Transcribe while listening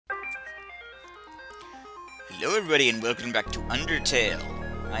Hello everybody and welcome back to Undertale.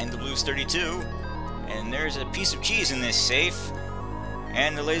 I am the Blues32, and there's a piece of cheese in this safe,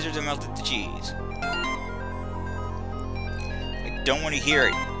 and the lasers have melted the cheese. I don't want to hear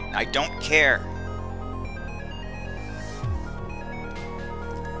it. I don't care.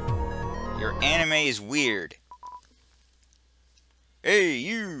 Your anime is weird. Hey,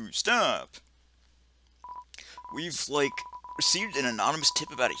 you, stop! We've, received an anonymous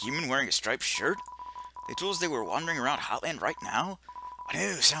tip about a human wearing a striped shirt. They told us they were wandering around Hotland right now. I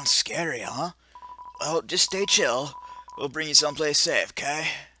know, sounds scary, huh? Well, just stay chill. We'll bring you someplace safe, okay?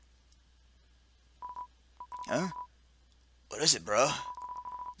 Huh? What is it, bro?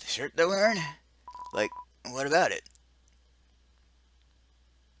 The shirt they're wearing? What about it?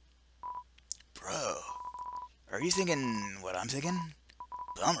 Bro, are you thinking what I'm thinking?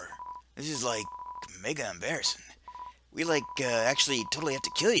 Bummer. This is, mega embarrassing. We, actually totally have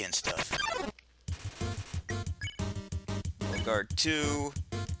to kill you and stuff. Guard 2,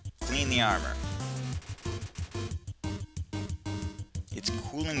 clean the armor. Its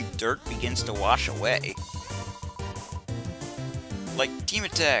cooling dirt begins to wash away. Like team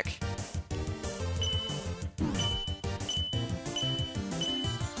attack.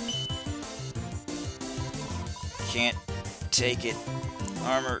 Can't take it.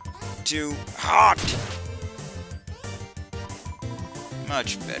 Armor too hot.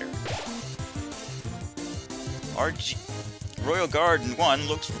 Much better. Royal Guard 1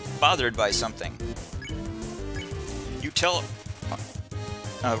 looks bothered by something. You tell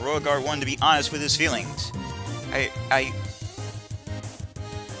Royal Guard 1 to be honest with his feelings.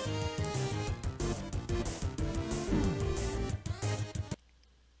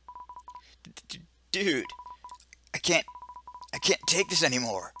 Dude, I can't take this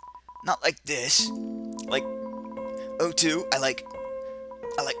anymore. Not like this. Like, O2, I like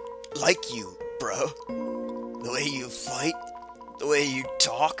you, bro. The way you fight, the way you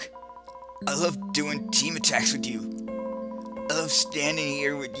talk. I love doing team attacks with you. I love standing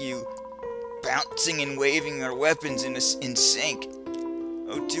here with you, bouncing and waving our weapons in sync.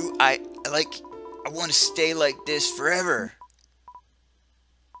 O2, I want to stay like this forever.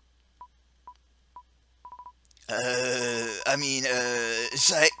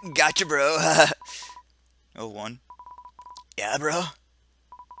 Gotcha, bro. O1. Yeah, bro?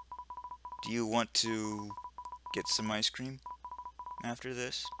 Do you want to get some ice cream after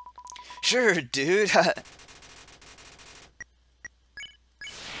this? Sure, dude.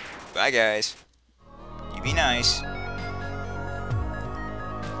 Bye, guys. You be nice.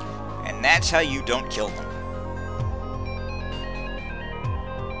 And that's how you don't kill them.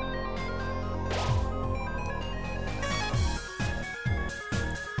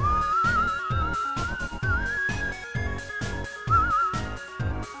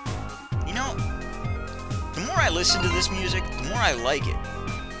 You know, the more I listen to this music, the more I like it.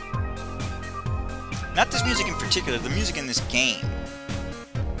 Not this music in particular, the music in this game.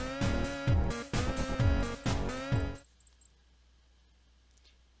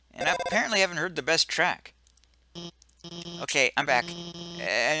 And I apparently haven't heard the best track. Okay, I'm back.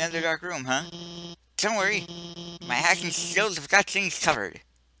 Another dark room, huh? Don't worry. My hacking skills have got things covered.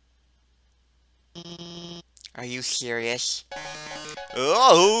 Are you serious?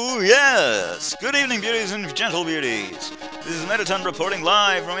 Oh, yes! Good evening, beauties and gentle beauties. This is Metaton reporting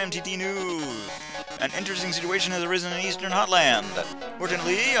live from MTT News. An interesting situation has arisen in Eastern Hotland.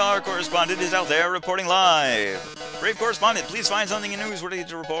 Fortunately, our correspondent is out there reporting live. Brave correspondent, please find something newsworthy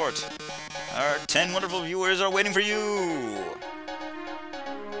to report. Our 10 wonderful viewers are waiting for you.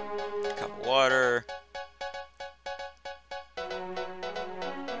 Cup of water.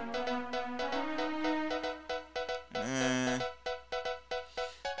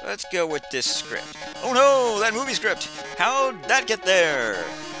 Let's go with this script. Oh no, that movie script! How'd that get there?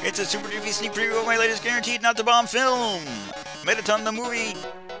 It's a super juicy sneak preview of my latest guaranteed not to bomb film! Metaton the movie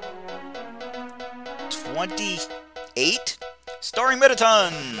 28? Starring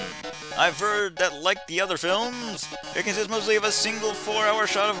Metaton! I've heard that, like the other films, it consists mostly of a single 4-hour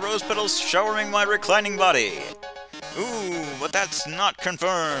shot of rose petals showering my reclining body. Ooh, but that's not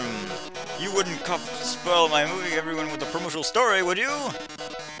confirmed. You wouldn't spoil my movie everyone with a promotional story, would you?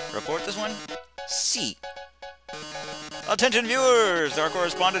 Report this one? C. Attention viewers! Our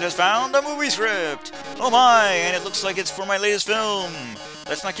correspondent has found a movie script! Oh my, and it looks like it's for my latest film!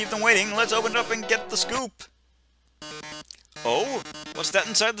 Let's not keep them waiting, let's open it up and get the scoop! Oh? What's that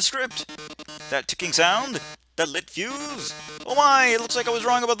inside the script? That ticking sound? That lit fuse? Oh my, it looks like I was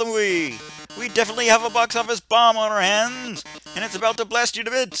wrong about the movie! We definitely have a box office bomb on our hands, and it's about to blast you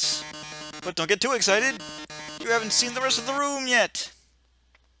to bits! But don't get too excited! You haven't seen the rest of the room yet!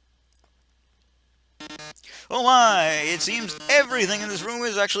 Oh my, it seems everything in this room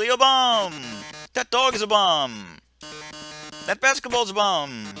is actually a bomb. That dog is a bomb. That basketball's a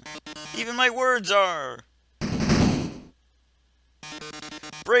bomb. Even my words are.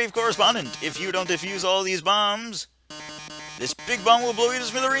 Brave correspondent, if you don't defuse all these bombs, this big bomb will blow you to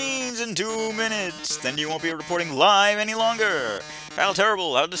smithereens in 2 minutes. Then you won't be reporting live any longer. How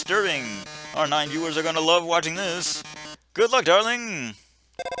terrible, how disturbing. Our 9 viewers are going to love watching this. Good luck, darling.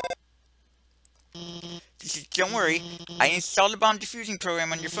 Don't worry, I installed the bomb diffusing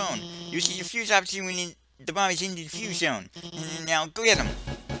program on your phone. Use the diffuse option when the bomb is in the diffuse zone. Now, go get him.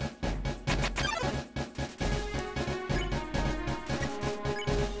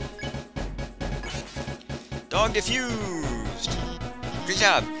 Dog diffused. Good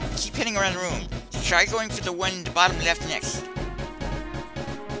job. Keep hitting around the room. Try going for the one in the bottom left next.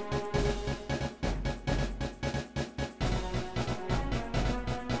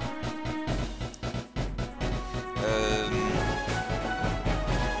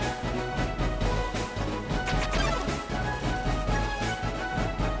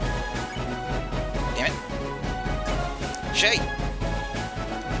 Damn it. Shay!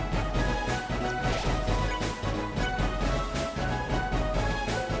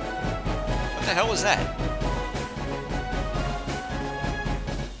 What the hell was that?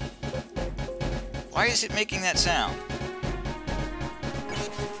 Why is it making that sound?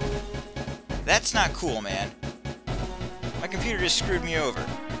 That's not cool, man. My computer just screwed me over.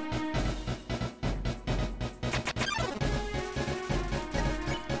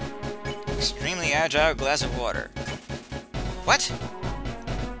 Extremely agile glass of water. What?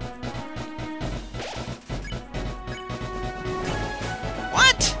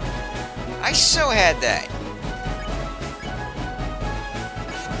 What? I so had that.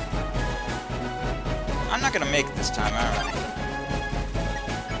 I'm not gonna make it this time, alright.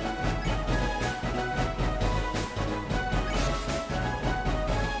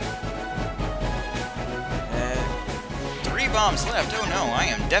 Three bombs left. Oh no, I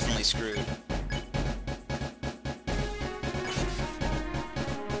am definitely screwed.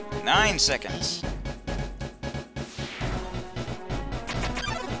 9 seconds.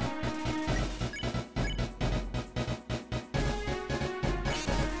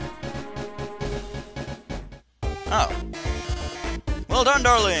 Oh. Well done,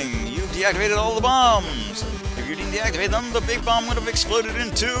 darling! You've deactivated all the bombs! If you didn't deactivate them, the big bomb would have exploded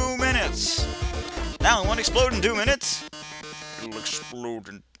in 2 minutes! Now it won't explode in 2 minutes! It'll explode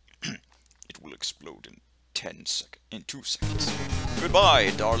in... it will explode in 2 seconds.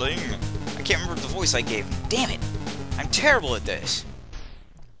 Goodbye, darling! I can't remember the voice I gave him. Damn it! I'm terrible at this!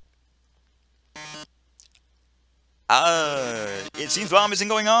 It seems the bomb isn't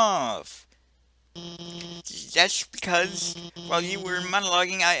going off! That's because while you were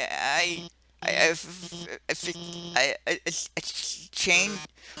monologuing, I changed.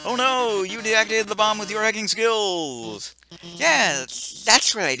 Oh no! You deactivated the bomb with your hacking skills. Yeah,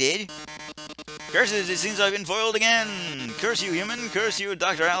 that's what I did. Curses! It seems I've been foiled again. Curse you, human. Curse you,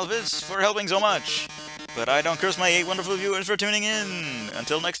 Dr. Alvis, for helping so much. But I don't curse my 8 wonderful viewers for tuning in.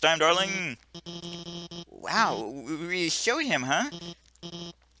 Until next time, darling. Wow, we showed him, huh?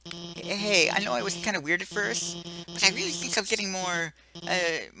 Hey, I know I was kind of weird at first, but I really think I'm getting more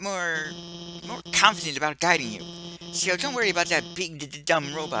confident about guiding you. So don't worry about that big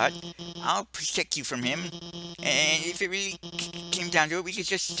dumb robot. I'll protect you from him. And if it really came down to it, we could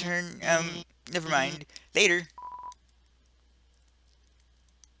just turn, never mind. Later.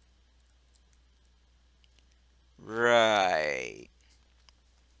 Right.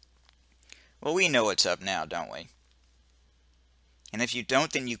 Well, we know what's up now, don't we? And if you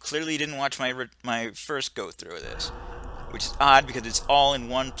don't, then you clearly didn't watch my first go-through of this. Which is odd, because it's all in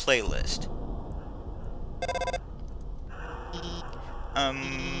one playlist.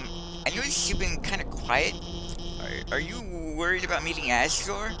 I noticed you've been kind of quiet. Are you worried about meeting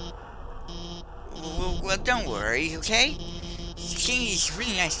Astor? Well, don't worry, okay? He's a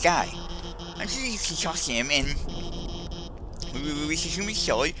really nice guy. I'm sure you can talk to him, and with his human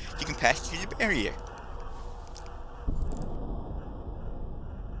soul, you can pass through the barrier.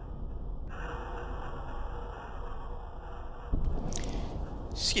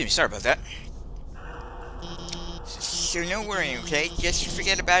 Excuse me, sorry about that. So no worrying, okay? Just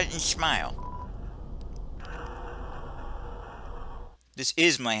forget about it and smile. This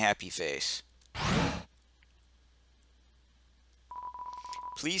is my happy face.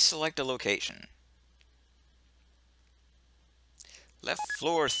 Please select a location. Left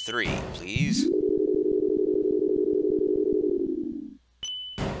floor 3, please.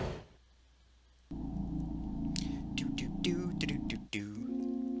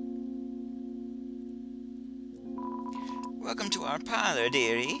 Welcome to our parlor,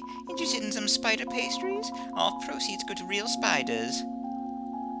 dearie. Interested in some spider pastries? All proceeds go to real spiders.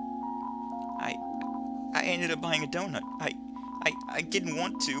 I ended up buying a donut. I didn't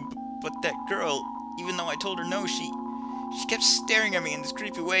want to, but that girl, even though I told her no, she kept staring at me in this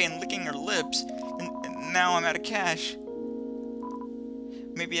creepy way and licking her lips, and now I'm out of cash.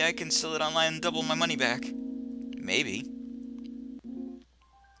 Maybe I can sell it online and double my money back. Maybe.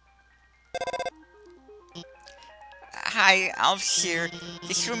 Hi, Alf's here.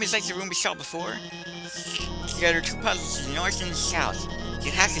 This room is like the room we saw before. There are two puzzles to the north and the south. You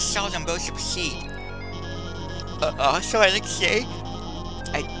have to solve them both to proceed. Also, I'd like to say,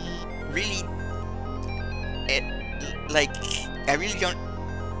 I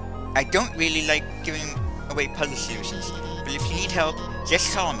don't really like giving away puzzle solutions. But if you need help,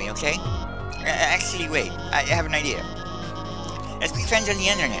 just call me, okay? Actually, wait, I have an idea. Let's be friends on the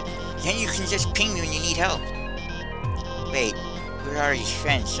internet. Then you can just ping me when you need help. Wait, we're already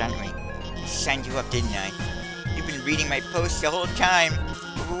friends, aren't we? I signed you up, didn't I? You've been reading my posts the whole time.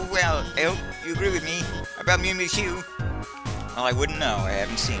 Well, I hope you agree with me about Mew Mew 2. Well, I wouldn't know. I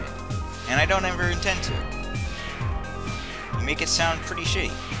haven't seen it. And I don't ever intend to. You make it sound pretty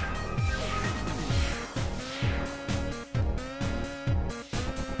shitty.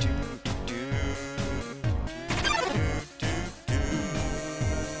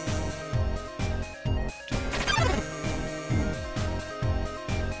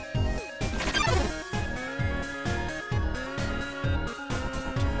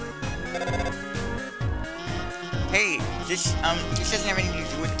 Hey, this doesn't have anything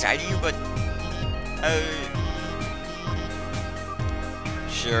to do with guiding you, but,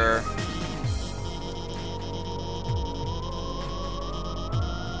 sure.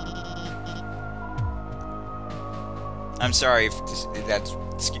 I'm sorry if that's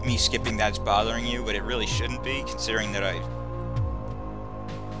me skipping that's bothering you, but it really shouldn't be, considering that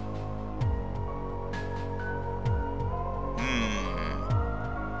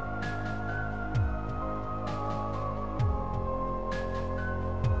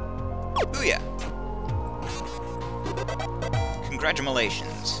Booyah!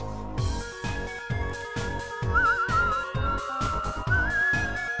 Congratulations.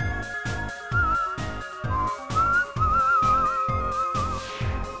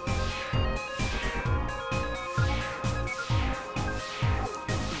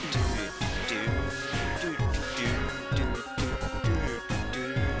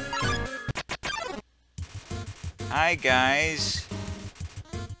 Hi guys.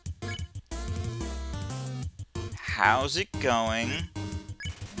 How's it going?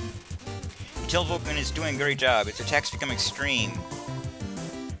 Until Vulcan is doing a great job. Its attacks become extreme.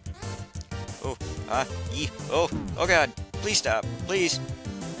 Oh, oh god. Please stop. Please.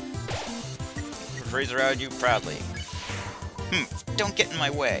 Phrase around you proudly. Don't get in my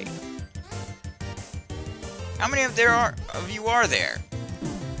way. How many of you are there?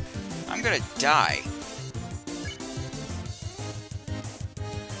 I'm gonna die.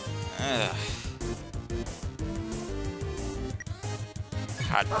 Ugh.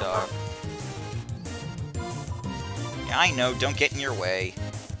 Hot dog. Yeah, I know, don't get in your way.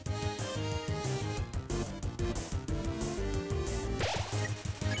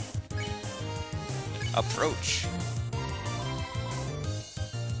 Approach.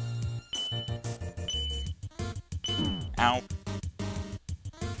 Ow.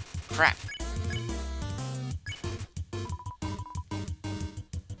 Crap.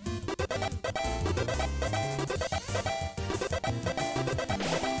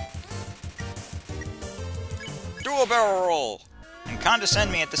 Do a barrel roll! And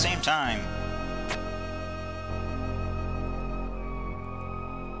condescend me at the same time.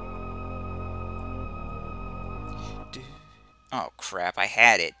 Oh crap, I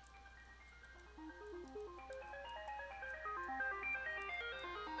had it.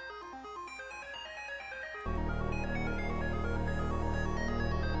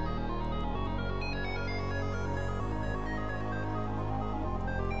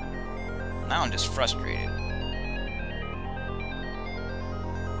 Now I'm just frustrated.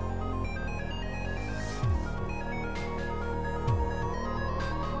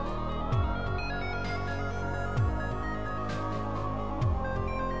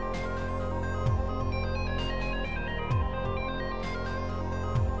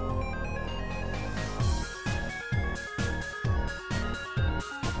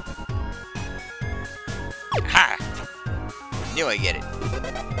 Ha! Knew I get it.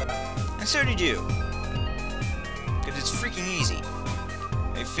 And so did you. Because it's freaking easy.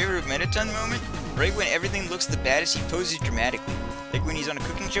 My favorite Mettaton moment? Right when everything looks the baddest, he poses dramatically. Like when he's on a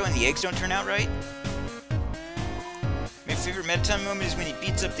cooking show and the eggs don't turn out right. My favorite Mettaton moment is when he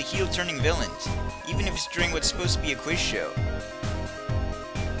beats up the heel-turning villains, even if it's during what's supposed to be a quiz show.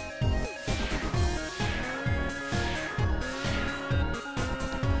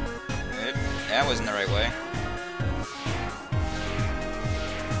 That wasn't the right way.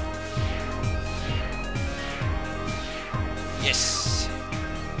 Yes!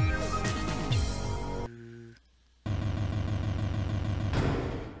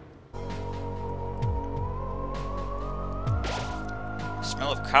 The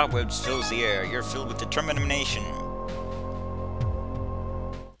smell of cobwebs fills the air. You're filled with determination.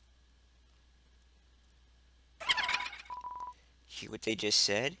 Hear what they just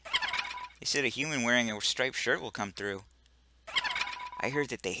said? They said a human wearing a striped shirt will come through. I heard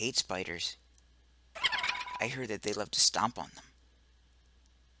that they hate spiders. I heard that they love to stomp on them.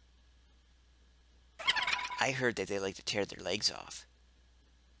 I heard that they like to tear their legs off.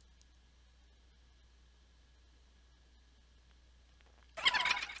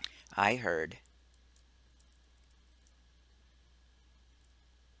 I heard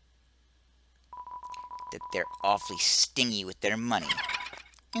that they're awfully stingy with their money.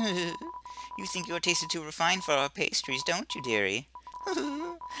 You think your taste is too refined for our pastries, don't you, dearie?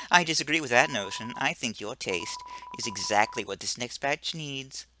 I disagree with that notion. I think your taste is exactly what this next batch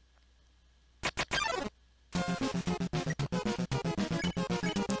needs.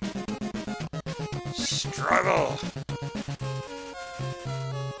 Struggle!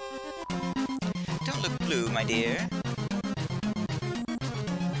 Don't look blue, my dear.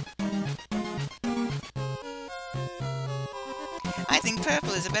 I think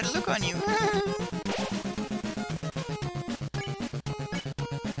purple is a better look on you.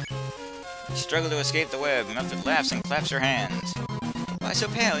 You struggle to escape the web. Muffet laughs and claps her hands. Why so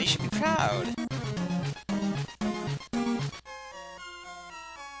pale? You should be proud.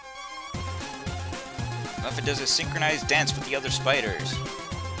 Muffet does a synchronized dance with the other spiders.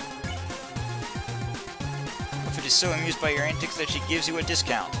 Muffet is so amused by your antics that she gives you a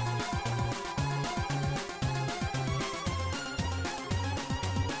discount.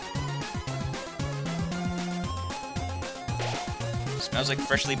 Smells like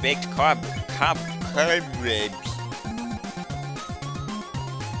freshly baked cobwebs.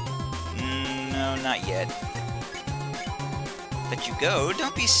 No, not yet. Let you go?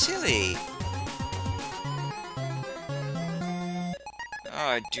 Don't be silly. Oh,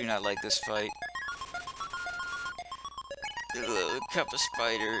 I do not like this fight. Ugh, cup of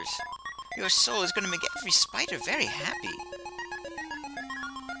spiders. Your soul is going to make every spider very happy.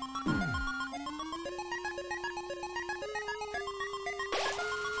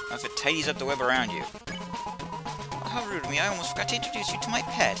 If it tidies up the web around you. Oh, how rude of me, I almost forgot to introduce you to my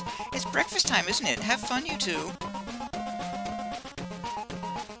pet. It's breakfast time, isn't it? Have fun, you two.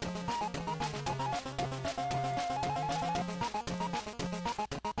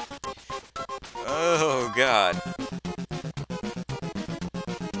 Oh, God.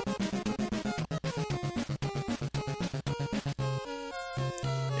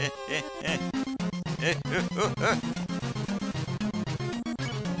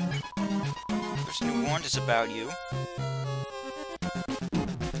 Person who warned us about you.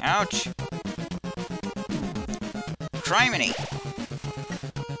 Ouch! Criminy!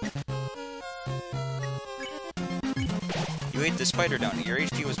 You ate the spider donut. Your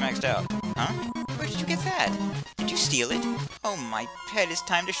HP was maxed out. Huh? Where did you get that? Did you steal it? Oh, my pet, it's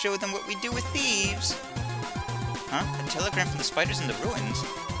time to show them what we do with thieves! Huh? A telegram from the spiders in the ruins?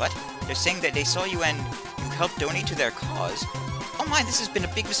 What? They're saying that they saw you and you helped donate to their cause? Oh my, this has been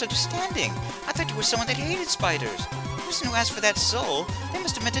a big misunderstanding. I thought you were someone that hated spiders. The person who asked for that soul, they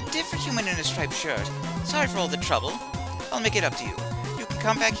must have meant a different human in a striped shirt. Sorry for all the trouble. I'll make it up to you. You can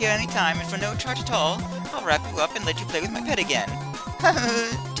come back here anytime, and for no charge at all, I'll wrap you up and let you play with my pet again.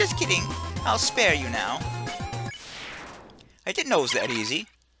 Just kidding. I'll spare you now. I didn't know it was that easy.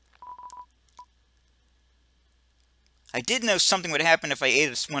 I did know something would happen if I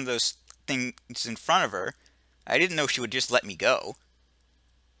ate one of those things in front of her. I didn't know she would just let me go.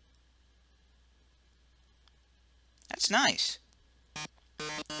 That's nice.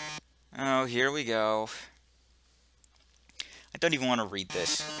 Oh, here we go. I don't even want to read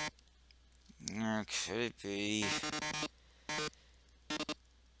this. Or could it be?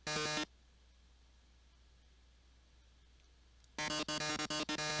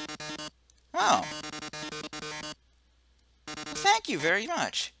 Oh. Thank you very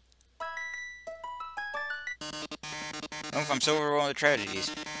much. Oh, I'm so overwhelmed with tragedies.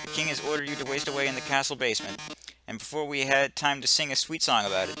 The king has ordered you to waste away in the castle basement. And before we had time to sing a sweet song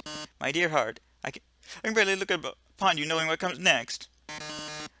about it. My dear heart, I can barely look upon you knowing what comes next.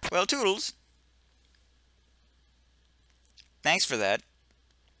 Well, toodles. Thanks for that.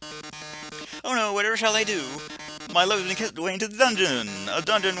 Oh no, whatever shall I do? My love has been cast away into the dungeon. A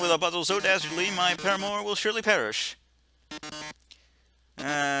dungeon with a puzzle so dastardly, my paramour will surely perish.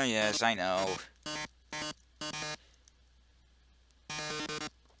 Yes, I know.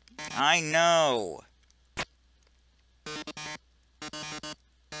 I know.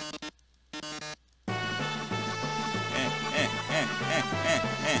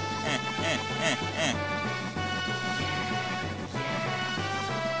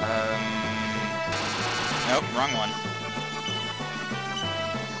 Nope, wrong one.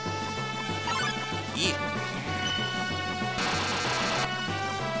 Eat.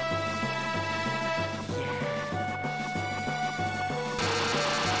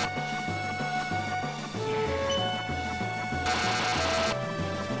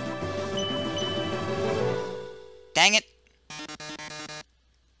 Dang it.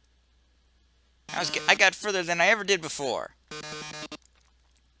 I got further than I ever did before.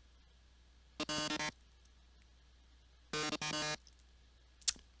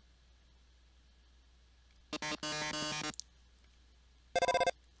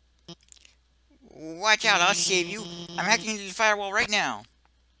 Watch out, I'll save you. I'm hacking into the firewall right now.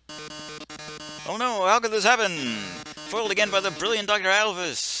 Oh no, how could this happen? Foiled again by the brilliant Dr.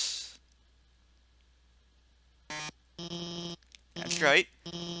 Alvis. That's right.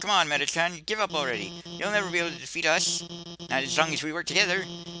 Come on, Metatron, give up already. You'll never be able to defeat us. Not as long as we work together.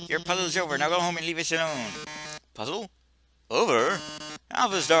 Your puzzle's over. Now go home and leave us alone. Puzzle? Over?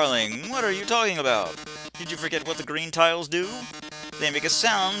 Alvis, darling, what are you talking about? Did you forget what the green tiles do? They make a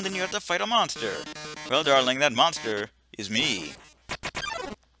sound, then you have to fight a monster. Well, darling, that monster is me.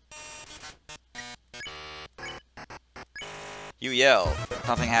 You yell.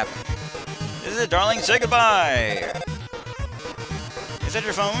 Nothing happened. This is it, darling. Say goodbye. Is that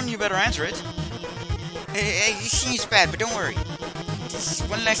your phone? You better answer it. Hey, this seems bad, but don't worry. This is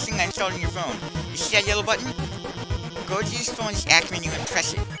one last thing I installed on your phone. You see that yellow button? Go to this phone's act menu and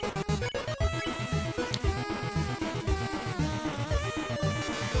press it.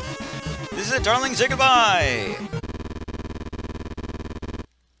 This is it, darling. Say goodbye.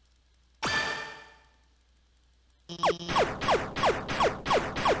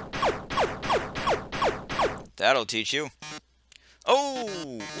 That'll teach you. Oh!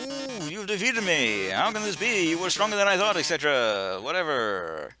 Ooh, you've defeated me! How can this be? You were stronger than I thought, etc.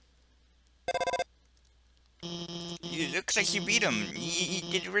 Whatever. It looks like you beat him. You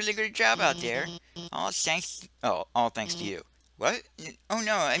did a really good job out there. All thanks to you. What? Oh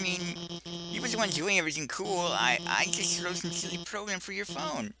no, I mean, you was the one doing everything cool. I just wrote some silly program for your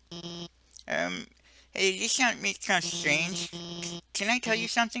phone. Hey, this sounds strange. Can I tell you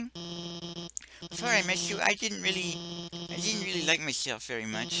something? Before I met you, I didn't really like myself very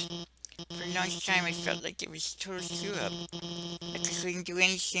much. For a long time, I felt like it was a total screw-up. Like I couldn't do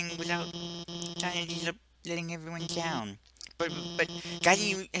anything without ending up letting everyone down. But guiding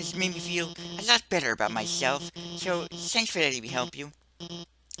you has made me feel a lot better about myself, so thanks for letting me help you.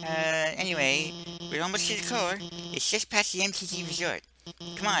 Anyway, we're almost to the core. It's just past the MTT resort.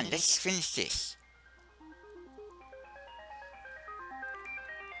 Come on, let's finish this.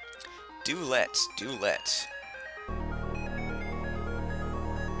 Do let's.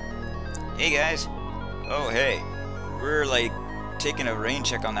 Hey guys. Oh hey. We're like taking a rain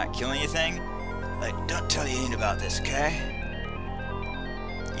check on that killing you thing. Like, don't tell you anything about this, okay?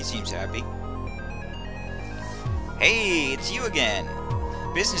 He seems happy. Hey, it's you again.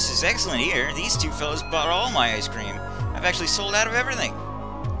 Business is excellent here. These two fellas bought all my ice cream. I've actually sold out of everything.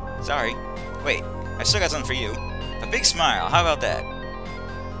 Sorry. Wait, I still got something for you. A big smile. How about that?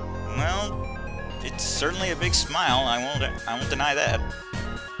 Well, it's certainly a big smile. I won't deny that.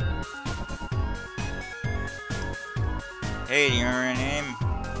 Hey, do you remember your name?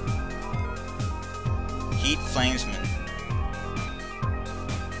 Heat Flamesman.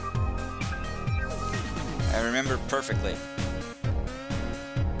 I remember perfectly.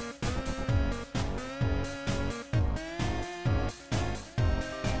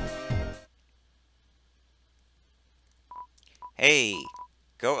 Hey,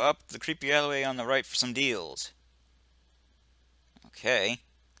 go up the creepy alleyway on the right for some deals. Okay.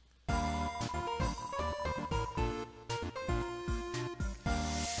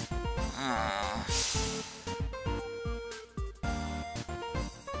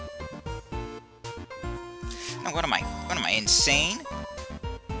 Now what am I, insane?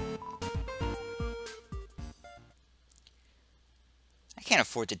 I can't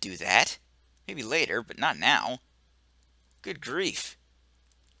afford to do that. Maybe later, but not now. Good grief.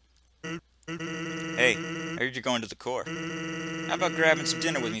 Hey, I heard you're going to the core. How about grabbing some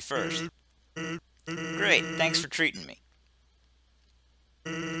dinner with me first? Great, thanks for treating me.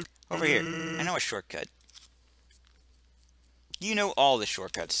 Over here. I know a shortcut. You know all the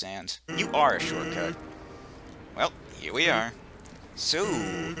shortcuts, Sans. You are a shortcut. Well, here we are. So,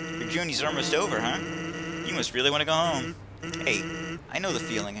 your journey's almost over, huh? You must really want to go home. Hey, I know the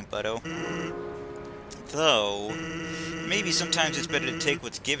feeling, buddo. Though, maybe sometimes it's better to take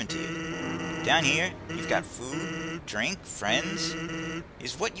what's given to you. Down here, you've got food, drink, friends.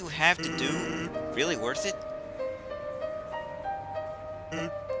 Is what you have to do really worth it?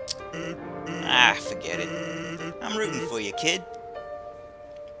 Ah, forget it. I'm rooting for you, kid.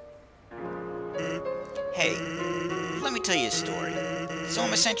 Hey, let me tell you a story. So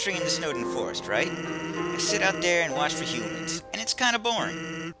I'm a sentry in the Snowden Forest, right? I sit out there and watch for humans, and it's kind of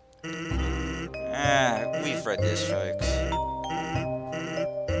boring. Ah, we've read this, folks.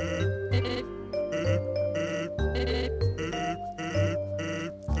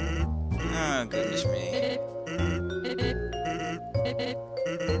 Oh, goodness me.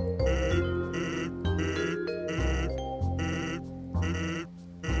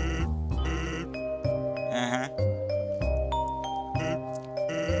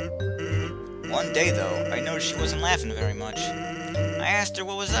 One day, though, I noticed she wasn't laughing very much. I asked her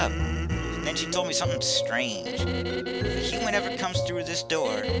what was up. Then she told me something strange. If a human ever comes through this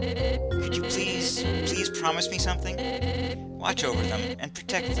door, could you please promise me something? Watch over them and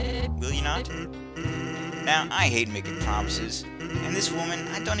protect them, will you not? Now, I hate making promises, and this woman,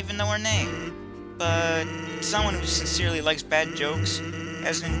 I don't even know her name. But someone who sincerely likes bad jokes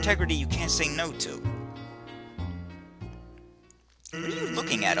has an integrity you can't say no to. What are you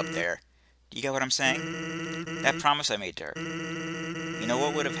looking at up there? Do you get what I'm saying? That promise I made to her. You know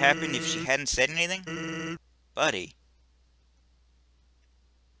what would have happened if she hadn't said anything? Buddy.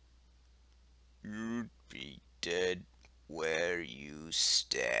 You'd be dead where you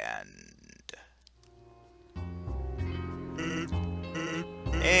stand.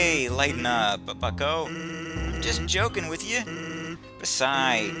 Hey, lighten up, bucko. I'm just joking with you.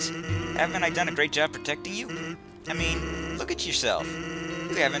 Besides, haven't I done a great job protecting you? I mean, look at yourself.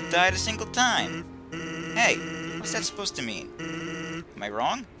 You haven't died a single time. Hey, what's that supposed to mean? Am I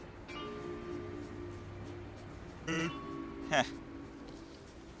wrong? Heh.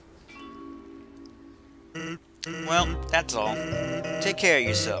 Well, that's all. Take care of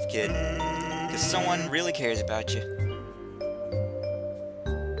yourself, kid. Because someone really cares about you.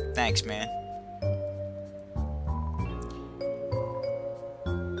 Thanks, man.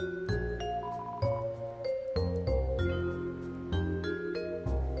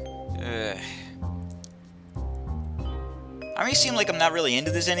 I may seem like I'm not really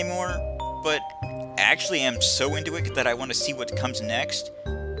into this anymore, but actually I'm so into it that I want to see what comes next,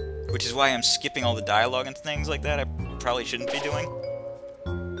 which is why I'm skipping all the dialogue and things like that I probably shouldn't be doing.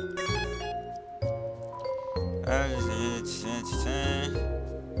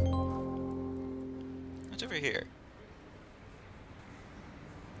 What's over here?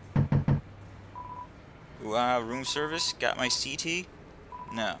 Wow, room service? Got my CT?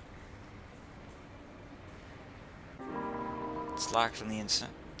 No. It's locked from the inside.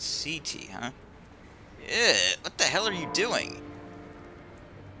 CT, huh? Ew, what the hell are you doing?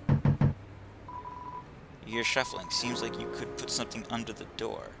 You hear shuffling. Seems like you could put something under the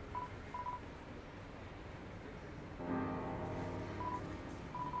door.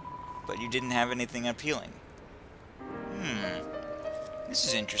 But you didn't have anything appealing. This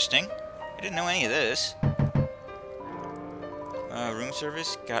is interesting. I didn't know any of this. Room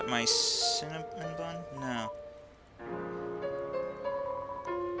service? Got my cinnamon bun? No.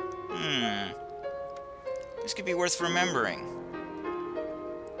 This could be worth remembering.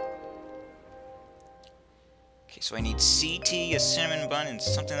 Okay, so I need CT, a cinnamon bun, and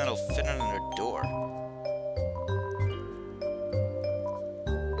something that'll fit under a door.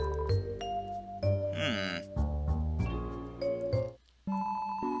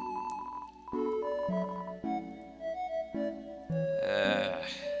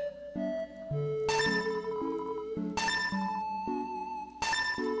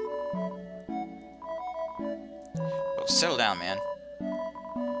 Oh, settle down, man.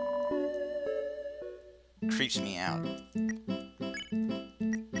 Creeps me out.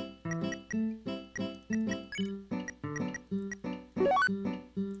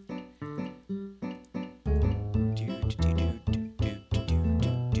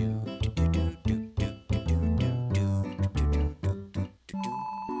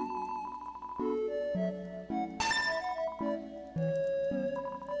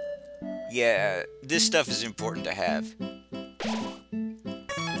 Yeah, this stuff is important to have.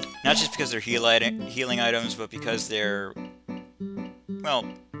 Not just because they're healing items, but because they're... well,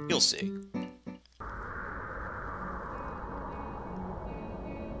 you'll see.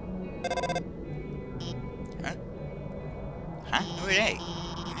 Huh? Huh? Wait, hey.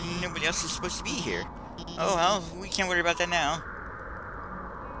 Nobody else is supposed to be here. Oh, well, we can't worry about that now.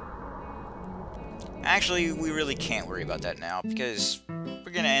 Actually, we really can't worry about that now, because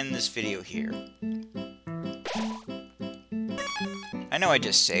we're gonna end this video here. I know I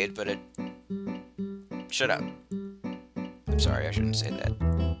just say it, but it... Shut up. I'm sorry, I shouldn't say that.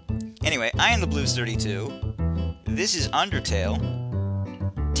 Anyway, I am the Blues32. This is Undertale.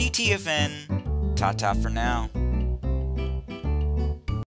 TTFN. Ta-ta for now.